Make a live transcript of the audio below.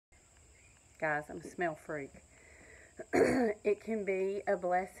Guys, I'm a smell freak. It can be a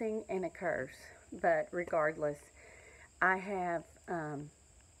blessing and a curse, but regardless, I have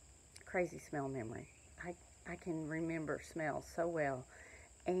crazy smell memory. I can remember smells so well.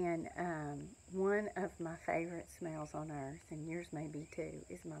 And one of my favorite smells on earth, and yours may be too,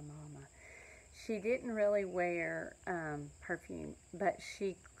 is my mama. She didn't really wear perfume, but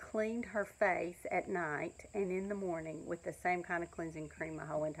she cleaned her face at night and in the morning with the same kind of cleansing cream my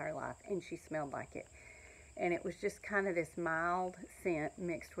whole entire life, and she smelled like it. And it was just kind of this mild scent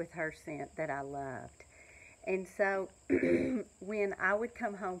mixed with her scent that I loved. And so when I would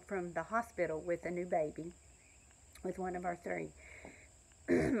come home from the hospital with a new baby, with one of our three,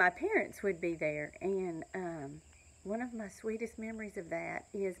 my parents would be there. And one of my sweetest memories of that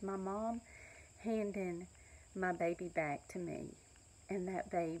is my mom handing my baby back to me, and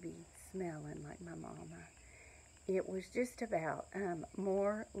that baby smelling like my mama. It was just about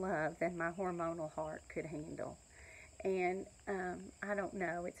more love than my hormonal heart could handle. And I don't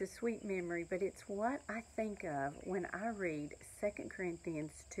know, it's a sweet memory, but it's what I think of when I read 2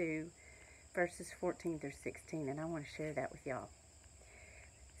 Corinthians 2, verses 14 through 16, and I want to share that with y'all.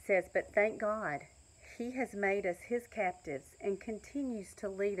 It says, "But thank God, He has made us His captives and continues to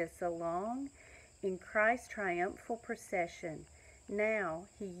lead us along in Christ's triumphal procession. Now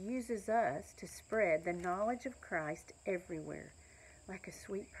He uses us to spread the knowledge of Christ everywhere, like a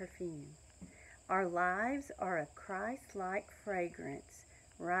sweet perfume. Our lives are a Christ-like fragrance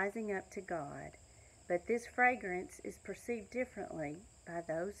rising up to God, but this fragrance is perceived differently by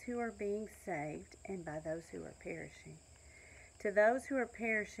those who are being saved and by those who are perishing. To those who are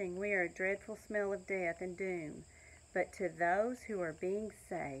perishing, we are a dreadful smell of death and doom, but to those who are being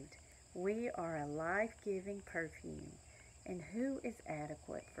saved, we are a life-giving perfume. And who is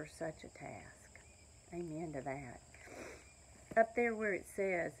adequate for such a task?" Amen to that. Up there where it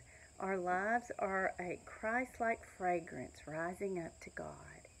says, our lives are a Christ-like fragrance rising up to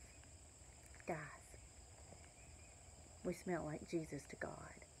God. Guys, we smell like Jesus to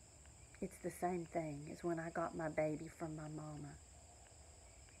God. It's the same thing as when I got my baby from my mama.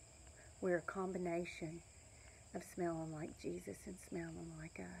 We're a combination of smelling like Jesus and smelling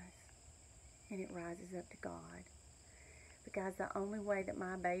like us. And it rises up to God. But guys, the only way that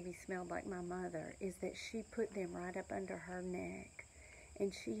my baby smelled like my mother is that she put them right up under her neck.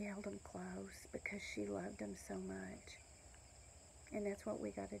 And she held them close because she loved them so much. And that's what we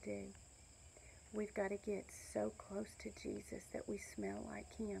got to do. We've got to get so close to Jesus that we smell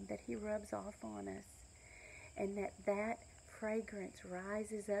like Him, that He rubs off on us, and that fragrance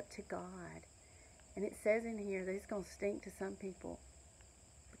rises up to God. And it says in here that it's going to stink to some people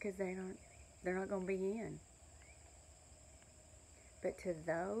because they're not going to be in. But to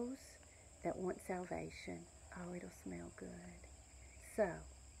those that want salvation, oh, it'll smell good. So,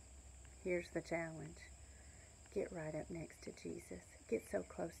 here's the challenge. Get right up next to Jesus. Get so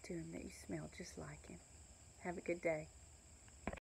close to Him that you smell just like Him. Have a good day.